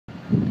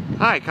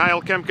Hi,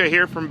 Kyle Kemka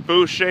here from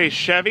Boucher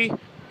Chevy,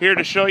 here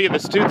to show you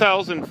this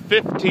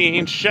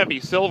 2015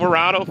 Chevy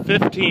Silverado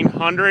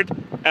 1500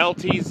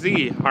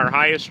 LTZ, our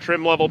highest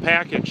trim level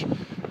package.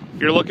 If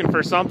you're looking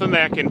for something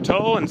that can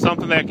tow and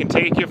something that can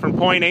take you from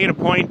point A to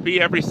point B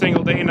every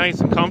single day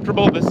nice and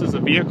comfortable, this is a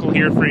vehicle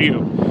here for you.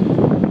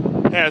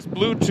 It has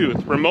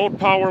Bluetooth, remote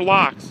power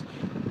locks,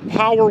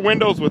 power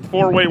windows with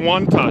 4-way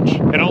one-touch.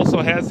 It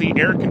also has the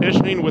air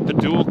conditioning with the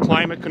dual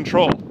climate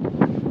control.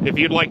 If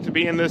you'd like to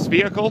be in this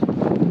vehicle,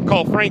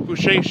 call Frank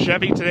Boucher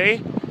Chevy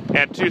today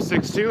at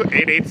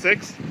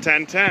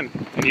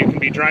 262-886-1010, and you can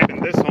be driving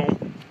this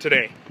home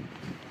today.